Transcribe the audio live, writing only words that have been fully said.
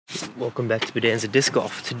Welcome back to Bonanza Disc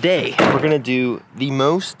Golf. Today, we're gonna do the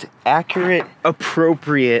most accurate,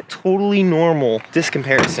 appropriate, totally normal disc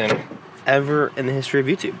comparison ever in the history of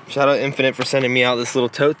YouTube. Shout out Infinite for sending me out this little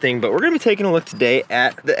tote thing, but we're gonna be taking a look today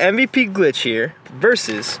at the MVP Glitch here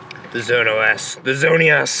versus the ZoneOS, the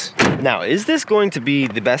ZoneOS. Now, is this going to be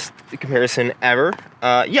the best comparison ever?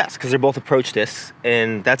 Yes, because they're both approach discs,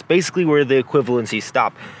 and that's basically where the equivalencies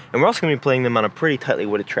stop. And we're also gonna be playing them on a pretty tightly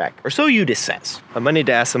wooded track, or so UDisc says. I might need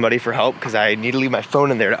to ask somebody for help because I need to leave my phone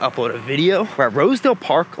in there to upload a video. We're at Rosedale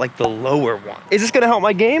Park, like the lower one. Is this gonna help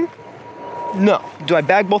my game? No. Do I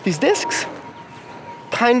bag both these discs?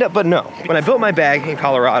 Kinda, but no. When I built my bag in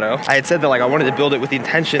Colorado, I had said that like I wanted to build it with the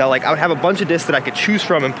intention that like I would have a bunch of discs that I could choose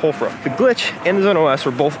from and pull from. The Glitch and the ZoneOS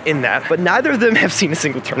were both in that, but neither of them have seen a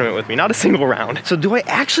single tournament with me, not a single round. So do I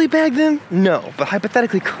actually bag them? No, but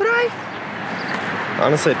hypothetically, could I?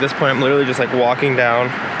 Honestly, at this point, I'm literally just like walking down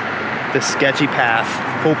this sketchy path,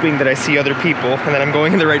 hoping that I see other people and that I'm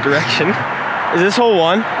going in the right direction. Is this hole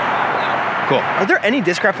one? Cool. Are there any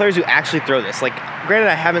Discraft players who actually throw this? Like, granted,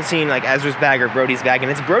 I haven't seen like Ezra's bag or Brody's bag,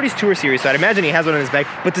 and it's Brody's Tour Series, so I'd imagine he has one in his bag.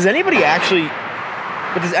 But does anybody actually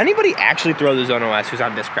throw the ZoneOS who's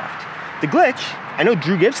on Discraft? The Glitch, I know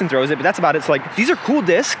Drew Gibson throws it, but that's about it. So like, these are cool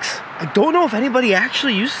discs. I don't know if anybody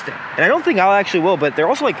actually uses them. And I don't think I actually will, but they're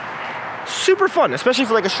also like super fun, especially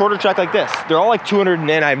for like a shorter track like this. They're all like 200 and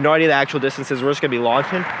in. I have no idea the actual distances. We're just gonna be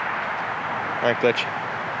launching. All right, Glitch.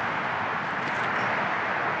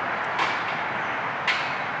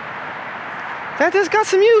 That disc got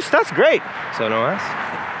some use. That's great. ZoneOS.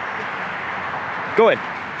 Go ahead.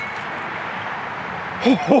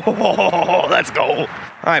 Oh, let's go. All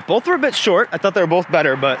right, both were a bit short. I thought they were both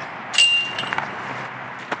better, but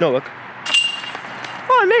no, look.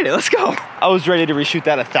 Oh, I made it. Let's go. I was ready to reshoot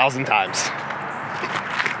that 1,000 times.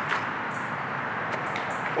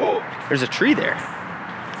 Oh, there's a tree there.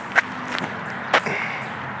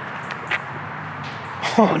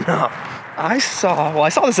 Oh no. I saw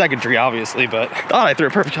the second tree, obviously, but thought I threw a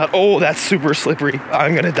perfect shot. Oh, that's super slippery.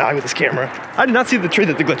 I'm gonna die with this camera. I did not see the tree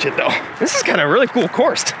that the Glitch hit, though. This is kind of a really cool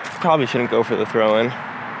course. Probably shouldn't go for the throw-in.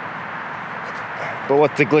 But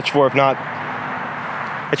what's the Glitch for if not?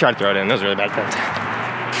 I tried to throw it in. That was really bad attempt.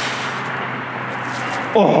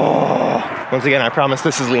 Oh, once again, I promise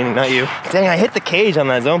this is leaning, not you. Dang, I hit the cage on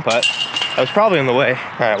that zone putt. I was probably in the way.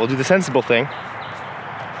 All right, we'll do the sensible thing.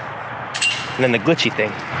 And then the glitchy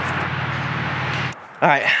thing. All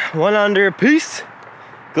right, 1 under, peace.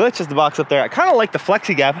 Glitch is the box up there. I kind of like the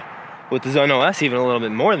flexi gap with the ZoneOS even a little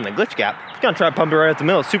bit more than the Glitch gap. Just gonna try to pump it right up the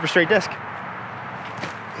middle. Super straight disc.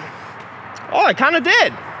 Oh, I kind of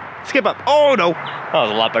did. Skip up. Oh no, that was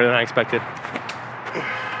a lot better than I expected.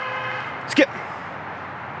 Skip.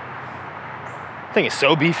 Thing is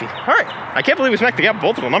so beefy. All right, I can't believe we smacked the gap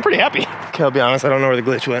both of them. I'm pretty happy. Okay, I'll be honest, I don't know where the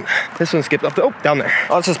Glitch went. This one skipped up, oh, down there.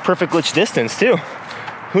 Oh, it's just perfect Glitch distance too.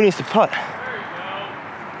 Who needs to putt?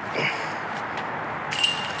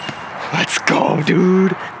 Let's go,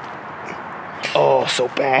 dude. Oh, so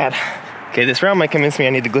bad. Okay, this round might convince me I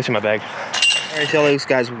need the Glitch in my bag. All right, see all those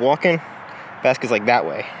guys walking? Basket's like that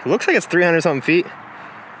way. It looks like it's 300 something feet,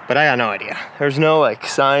 but I got no idea. There's no like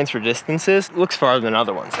signs for distances. It looks farther than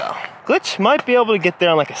other ones though. Glitch might be able to get there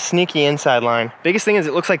on like a sneaky inside line. Biggest thing is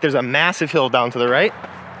it looks like there's a massive hill down to the right.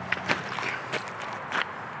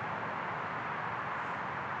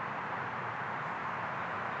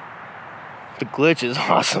 The Glitch is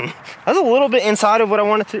awesome. That's a little bit inside of what I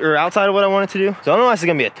wanted to, or outside of what I wanted to do. ZoneOS is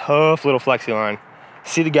gonna be a tough little flexi line.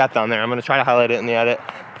 See the gap down there. I'm gonna try to highlight it in the edit.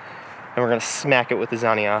 And we're gonna smack it with the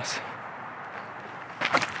ZoneOS.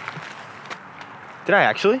 Did I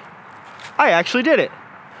actually? I actually did it.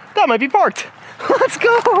 That might be parked. Let's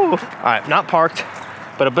go. All right, not parked,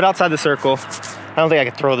 but a bit outside the circle. I don't think I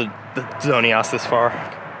could throw the ZoneOS this far.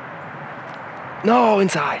 No,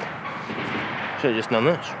 inside. Should've just done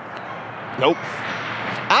this. Nope.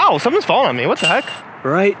 Ow, something's falling on me. What the heck?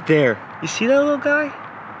 Right there. You see that little guy?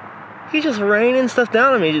 He's just raining stuff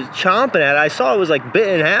down on me, just chomping at it. I saw it was like bit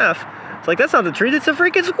in half. It's like, that's not the tree, that's a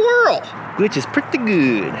freaking squirrel. Glitch is pretty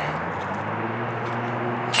good.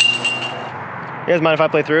 You guys mind if I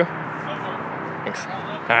play through? Thanks.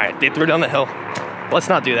 All right, they threw down the hill. Let's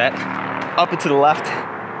not do that. Up and to the left.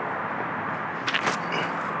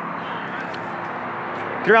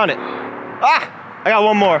 Get around it. Ah, I got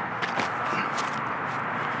one more.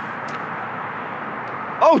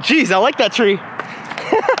 Oh, geez, I like that tree.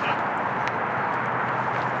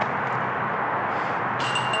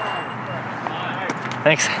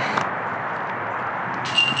 Thanks.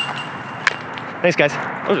 Thanks, guys.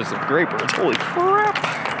 Those are some great birds. Holy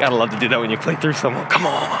crap. Gotta love to do that when you play through someone. Come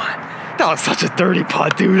on. That was such a dirty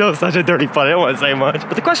putt, dude. That was such a dirty putt. I don't want to say much.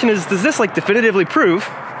 But the question is, does this like definitively prove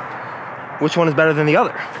which one is better than the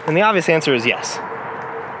other? And the obvious answer is yes.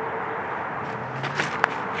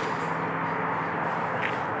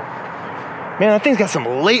 Man, that thing's got some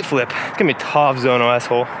late flip. It's gonna be a tough zone OS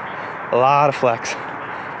hole. A lot of flex.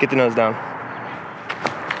 Get the nose down.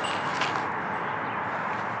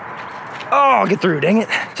 Oh, get through, dang it.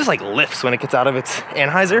 Just like lifts when it gets out of its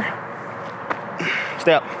anhyzer.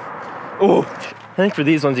 Stay up. Oh, I think for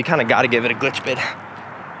these ones, you kind of got to give it a glitch bid.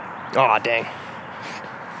 Oh, dang.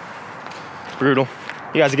 Brutal.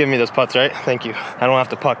 You guys are giving me those putts, right? Thank you. I don't have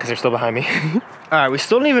to putt because they're still behind me. All right, we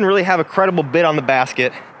still don't even really have a credible bid on the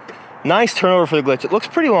basket. Nice turnover for the glitch. It looks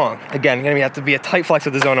pretty long. Again, gonna have to be a tight flex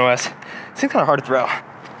with the Zone OS. Seems kind of hard to throw.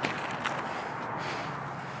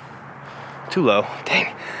 Too low,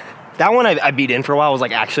 dang. That one I beat in for a while was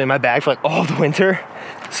like actually in my bag for like all the winter.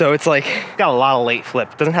 So it's like, got a lot of late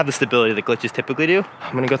flip. Doesn't have the stability that glitches typically do.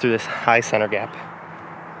 I'm gonna go through this high center gap.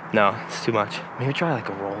 No, it's too much. Maybe try like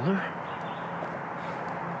a roller?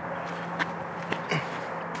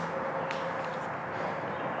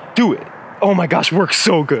 Do it. Oh my gosh, works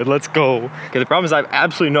so good. Let's go. Okay, the problem is I have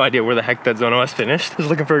absolutely no idea where the heck that Zone OS finished. I was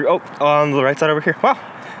looking for, oh, on the right side over here. Wow,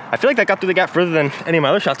 I feel like that got through the gap further than any of my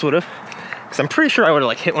other shots would have. Because I'm pretty sure I would have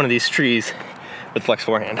like hit one of these trees with flex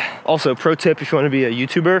forehand. Also, pro tip if you want to be a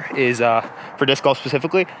YouTuber is for disc golf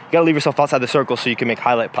specifically, you gotta leave yourself outside the circle so you can make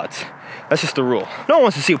highlight putts. That's just the rule. No one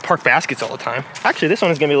wants to see park baskets all the time. Actually, this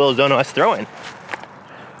one is gonna be a little Zone OS throw-in.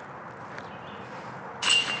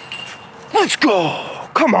 Let's go,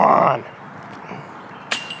 come on.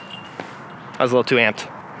 I was a little too amped.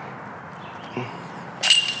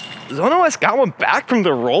 Zone OS got one back from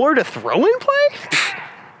the roller to throw-in play?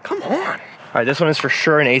 Come on. All right, this one is for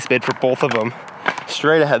sure an ace bid for both of them.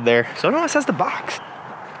 Straight ahead there. Zone OS has the box.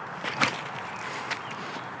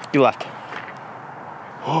 You left.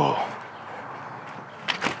 Oh.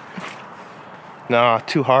 No,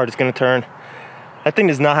 too hard, it's gonna turn. That thing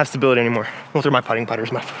does not have stability anymore. Those are my putting putters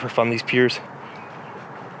for fun, these Pures.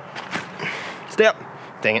 Stay up.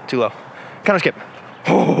 Dang it, too low. Counter skip.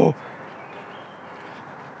 Oh.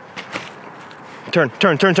 Turn,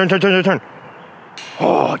 turn, turn, turn, turn, turn, turn.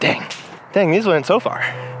 Oh, dang. Dang, these went so far.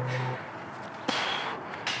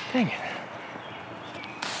 Dang it.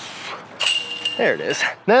 There it is.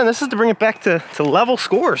 Then this is to bring it back to level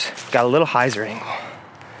scores. Got a little hyzer angle.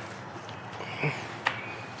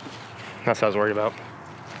 That's what I was worried about.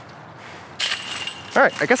 All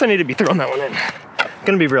right, I guess I need to be throwing that one in.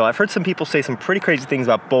 Gonna be real, I've heard some people say some pretty crazy things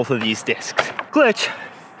about both of these discs. Glitch,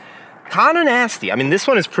 kinda nasty. I mean, this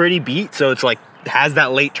one is pretty beat, so it's like, has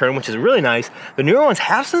that late turn, which is really nice. The newer ones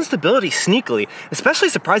have some stability sneakily, especially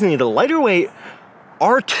surprisingly, the lighter weight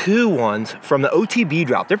R2 ones from the OTB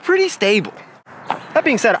drop, they're pretty stable. That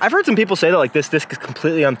being said, I've heard some people say that like this disc is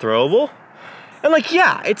completely unthrowable. And like,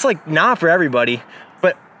 yeah, it's like not for everybody,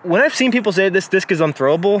 but when I've seen people say this disc is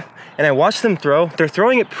unthrowable and I watch them throw, they're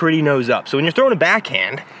throwing it pretty nose up. So when you're throwing a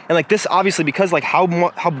backhand, and like this obviously because like how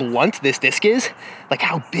blunt this disc is, like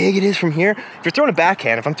how big it is from here, if you're throwing a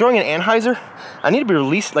backhand, if I'm throwing an anhyzer, I need to be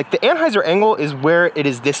released, like the anhyzer angle is where it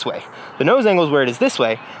is this way. The nose angle is where it is this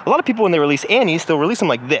way. A lot of people when they release anis, they'll release them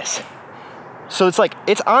like this. So it's like,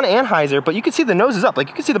 it's on anhyzer, but you can see the nose is up, like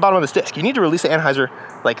you can see the bottom of this disc. You need to release the anhyzer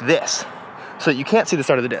like this, so that you can't see the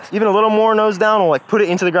start of the disc. Even a little more nose down will like put it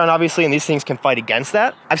into the ground obviously, and these things can fight against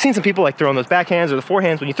that. I've seen some people like throwing those backhands or the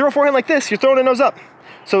forehands. When you throw a forehand like this, you're throwing a nose up.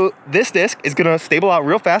 So this disc is gonna stable out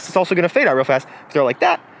real fast. It's also gonna fade out real fast. If you throw it like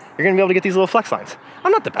that, you're gonna be able to get these little flex lines.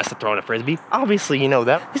 I'm not the best at throwing a Frisbee. Obviously, you know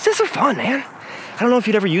that. These discs are fun, man. I don't know if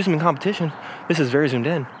you'd ever use them in competition. This is very zoomed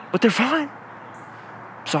in, but they're fine.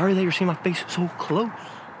 Sorry that you're seeing my face so close.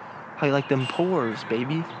 How you like them pores,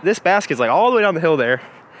 baby? This basket's like all the way down the hill there.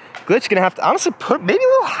 Glitch gonna have to honestly put maybe a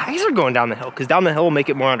little hyzer going down the hill, because down the hill will make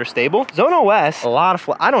it more understable. Zone OS, a lot of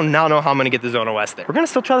flex. I don't now know how I'm gonna get the Zone OS there. We're gonna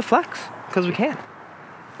still try the flex, because we can.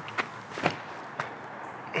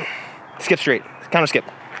 Skip straight, counter skip.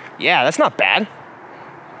 Yeah, that's not bad.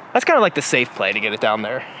 That's kind of like the safe play to get it down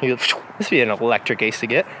there. This would be an electric ace to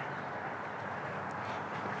get.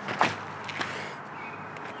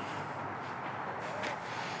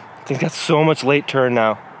 He's got so much late turn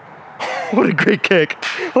now. What a great kick.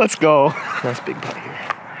 Let's go. Nice big putt here.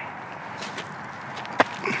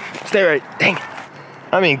 Stay right. Dang.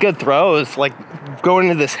 I mean, good throws, like going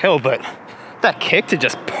into this hill, but that kick to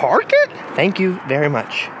just park it? Thank you very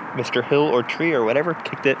much, Mr. Hill or Tree or whatever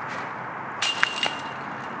kicked it.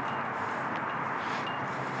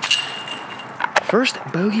 First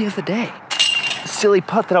bogey of the day. Silly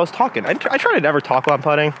putt that I was talking. I try to never talk while I'm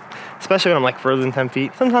putting, especially when I'm like further than 10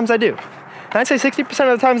 feet. Sometimes I do. And I'd say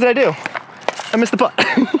 60% of the times that I do. I missed the putt.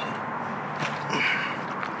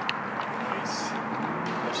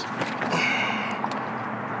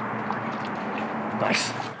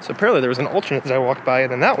 Nice. So apparently there was an alternate that I walked by,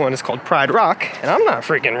 and then that one is called Pride Rock, and I'm not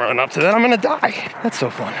freaking running up to that. I'm gonna die. That's so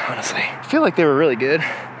fun, honestly. I feel like they were really good.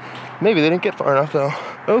 Maybe they didn't get far enough though.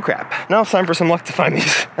 Oh crap. Now it's time for some luck to find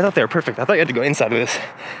these. I thought they were perfect. I thought you had to go inside of this.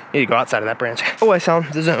 You need to go outside of that branch. Oh, I found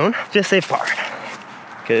the zone. Just save par.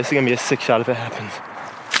 Okay, this is gonna be a sick shot if it happens.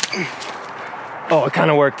 Oh, it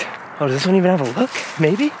kind of worked. Oh, does this one even have a look?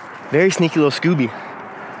 Maybe? Very sneaky little Scooby.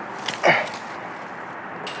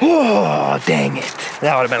 Oh, dang it.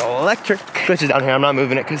 That would have been electric. Glitches down here, I'm not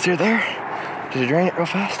moving it because they're there. Did you drain it real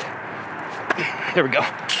fast? There we go.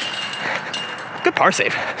 Good par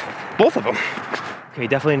save. Both of them. Okay,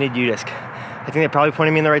 definitely need U-disc. I think they're probably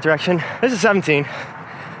pointing me in the right direction. This is 17.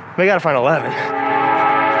 We gotta find 11.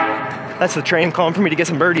 That's the train calling for me to get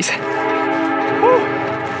some birdies. Woo.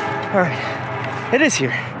 All right, it is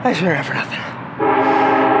here. I swear not for nothing.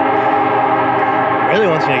 Really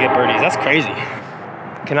wants me to get birdies, that's crazy.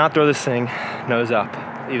 Cannot throw this thing nose up,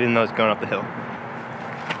 even though it's going up the hill.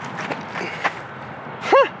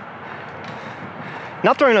 Huh.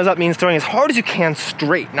 Not throwing nose up means throwing as hard as you can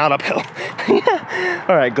straight, not uphill.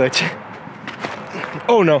 All right, glitch.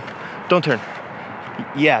 Oh no, don't turn.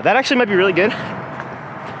 Yeah, that actually might be really good.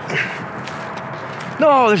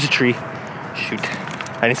 No, there's a tree. Shoot,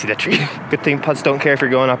 I didn't see that tree. Good thing putts don't care if you're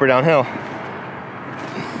going up or downhill.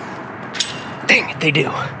 Dang it, they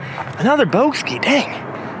do. Another bogey, dang.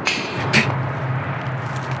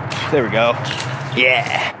 There we go.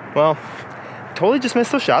 Yeah. Well, totally just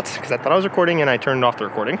missed those shots because I thought I was recording and I turned off the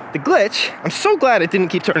recording. The glitch, I'm so glad it didn't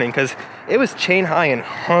keep turning because it was chain high and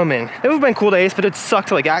humming. It would have been cool to ace, but it sucked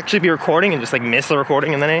to like actually be recording and just like miss the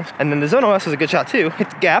recording and then ace. And then the Zone OS was a good shot too. Hit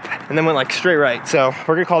the gap and then went like straight right. So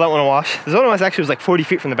we're gonna call that one a wash. The Zone OS actually was like 40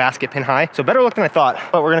 feet from the basket, pin high. So better luck than I thought,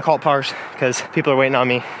 but we're gonna call it pars because people are waiting on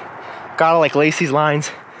me. Gotta like lace these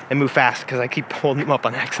lines and move fast because I keep holding them up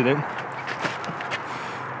on accident.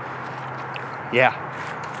 Yeah.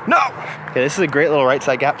 No! Okay, this is a great little right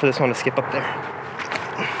side gap for this one to skip up there.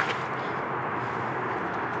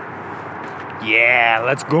 Yeah,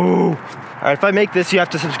 let's go. All right, if I make this, you have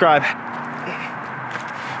to subscribe.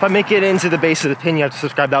 If I make it into the base of the pin, you have to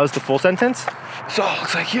subscribe. That was the full sentence. So,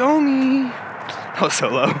 looks like you owe me. That was so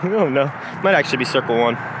low. Oh no. Might actually be circle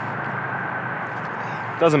one.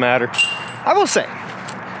 Doesn't matter. I will say,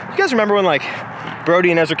 you guys remember when like Brody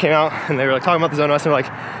and Ezra came out and they were like talking about the Zone OS and they're like,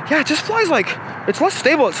 yeah, it just flies like, it's less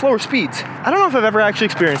stable at slower speeds. I don't know if I've ever actually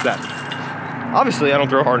experienced that. Obviously, I don't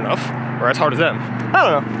throw hard enough, or as hard as them. I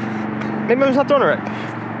don't know. Maybe I'm just not throwing it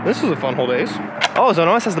right. This was a fun hole to ace. Oh, Zone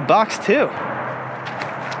OS has the box too.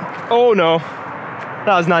 Oh no,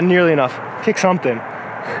 that was not nearly enough. Kick something.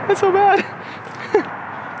 That's so bad.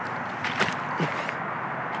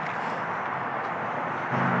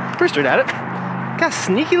 Pretty straight at it. Got a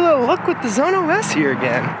sneaky little look with the Zone OS here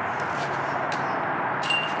again.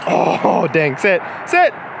 Oh, dang, sit.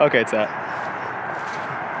 Okay, it's that.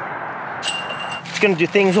 It's gonna do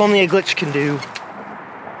things only a glitch can do.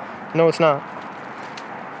 No, it's not.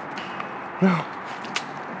 No.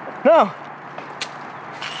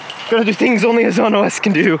 Gonna do things only a Zone OS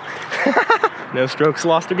can do. No strokes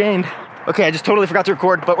lost or gained. Okay, I just totally forgot to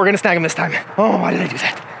record, but we're gonna snag them this time. Oh, why did I do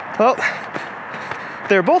that? Well,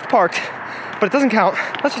 they're both parked, but it doesn't count.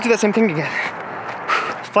 Let's just do that same thing again.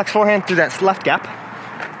 Flex forehand through that left gap.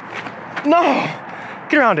 No!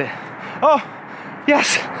 Get around it. Oh,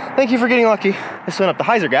 yes. Thank you for getting lucky. This went up the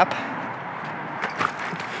hyzer gap.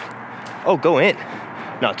 Oh, go in.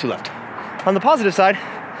 No, two left. On the positive side,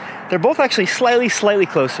 they're both actually slightly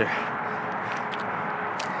closer.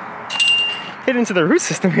 Hit into the root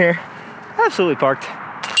system here. Absolutely parked.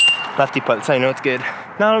 Lefty putt, that's how you know it's good.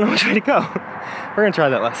 Now I don't know which way to go. We're gonna try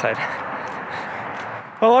that left side.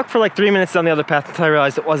 Well, I walked for like 3 minutes down the other path until I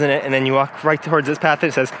realized it wasn't it, and then you walk right towards this path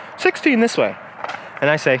and it says 16 this way.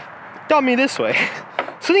 And I say, dummy this way.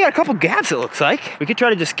 So you got a couple gaps it looks like. We could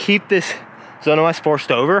try to just keep this Zone OS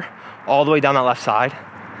forced over all the way down that left side.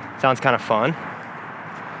 Sounds kind of fun.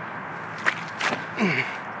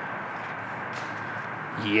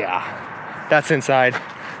 Yeah, that's inside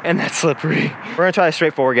and that's slippery. We're gonna try a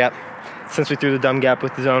straightforward gap. Since we threw the dumb gap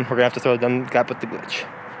with the zone, we're gonna have to throw the dumb gap with the glitch.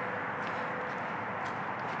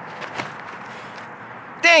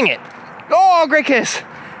 Dang it! Oh, great kiss!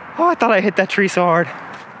 Oh, I thought I hit that tree so hard.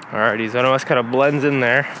 Alrighty, Zone OS kind of blends in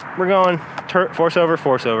there. We're going force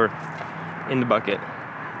over in the bucket.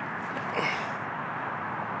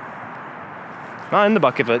 Not in the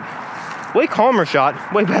bucket, but way calmer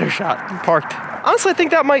shot, way better shot, parked. Honestly, I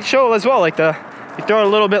think that might show as well, like you throw a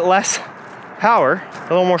little bit less power, a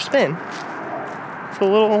little more spin. a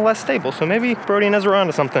little less stable. So maybe Brody and Ezra are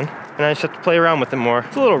onto something, and I just have to play around with them more.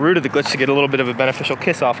 It's a little rude of the glitch to get a little bit of a beneficial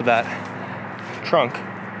kiss off of that trunk.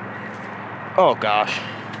 Oh gosh,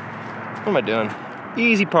 what am I doing?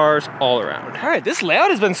 Easy pars all around. All right, this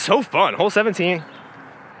layout has been so fun. Hole 17,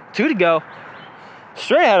 2 to go.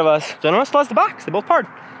 Straight ahead of us, Zono still has the box. They both parred,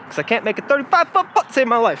 because I can't make a 35-foot putt to save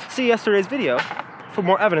my life. See yesterday's video for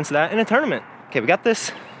more evidence of that in a tournament. Okay, we got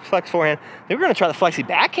this flex forehand. Maybe we're gonna try the flexi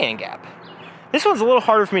backhand gap. This one's a little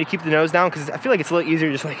harder for me to keep the nose down because I feel like it's a little easier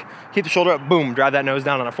to just like keep the shoulder up, boom, drive that nose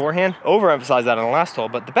down on a forehand. Overemphasize that on the last hole,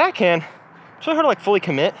 but the backhand, it's really hard to like fully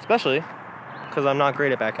commit, especially because I'm not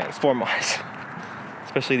great at backhands form-wise.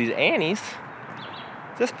 Especially these Annies.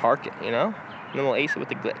 Just park it, you know? And then we'll ace it with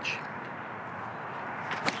the glitch.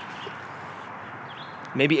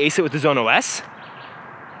 Maybe ace it with the Zono S.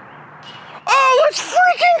 Oh, let's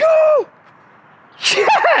freaking go!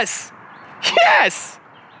 Yes! Yes!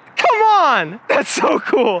 Come on! That's so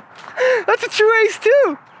cool. That's a true ace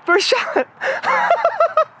too. First shot. That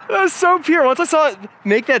was so pure. Once I saw it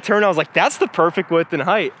make that turn, I was like, that's the perfect width and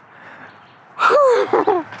height.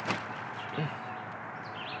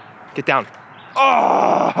 Get down.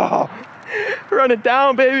 Oh! Run it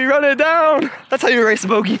down, baby, run it down. That's how you erase a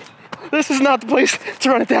bogey. This is not the place to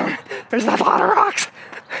run it down. There's not a lot of rocks.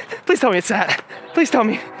 Please tell me it's that. Please tell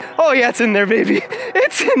me. Oh yeah, it's in there, baby.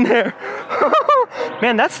 It's in there.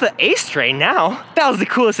 Man, that's the ace tray now. That was the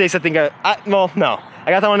coolest ace I think well, no. I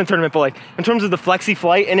got that one in the tournament, but like, in terms of the flexi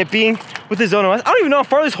flight and it being with the Zono S, I don't even know how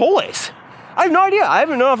far this hole is. I have no idea. I don't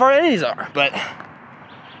even know how far any of these are, but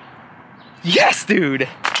yes, dude.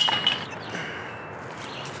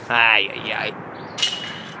 Ay.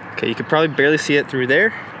 Okay, you could probably barely see it through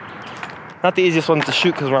there. Not the easiest one to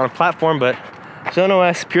shoot because we're on a platform, but Zono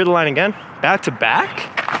S, pure the line again. Back to back.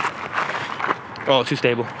 Oh, too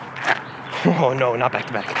stable. Oh no, not back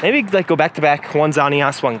to back. Maybe like go back to back, one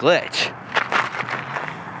Zanias, one glitch.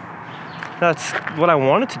 That's what I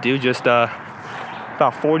wanted to do, just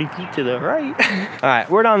about 40 feet to the right. All right,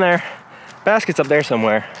 we're down there. Basket's up there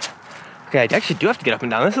somewhere. Okay, I actually do have to get up and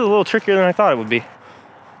down. This is a little trickier than I thought it would be.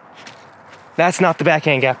 That's not the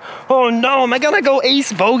backhand gap. Oh no, am I gonna go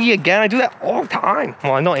ace bogey again? I do that all the time.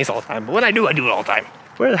 Well, I don't ace all the time, but when I do it all the time.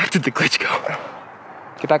 Where the heck did the glitch go?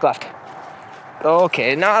 Get back left.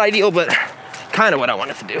 Okay, not ideal, but kind of what I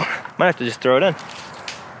wanted to do. Might have to just throw it in.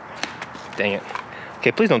 Dang it.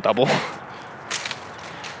 Okay, please don't double.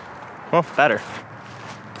 Well, better.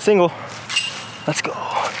 Single. Let's go.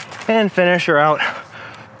 And finish her out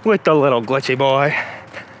with the little glitchy boy.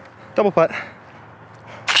 Double putt.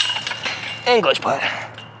 And glitch putt.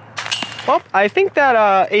 Well, I think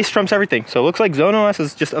that ace trumps everything. So it looks like Zono S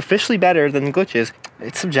is just officially better than the glitches.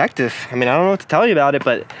 It's subjective. I mean, I don't know what to tell you about it,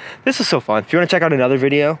 but this was so fun. If you want to check out another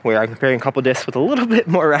video where I'm comparing a couple discs with a little bit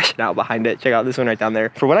more rationale behind it, check out this one right down there.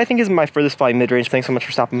 For what I think is my furthest flying mid-range, thanks so much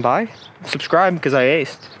for stopping by. Subscribe because I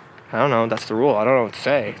aced. I don't know, that's the rule. I don't know what to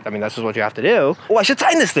say. I mean, that's just what you have to do. Oh, I should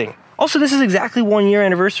sign this thing. Also, this is exactly 1 year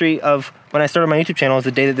anniversary of when I started my YouTube channel. Is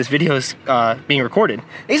the day that this video is being recorded.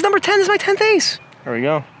 Ace number 10 is my 10th ace. There we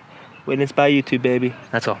go. Witnessed by YouTube, baby.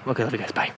 That's all. Okay, love you guys. Bye.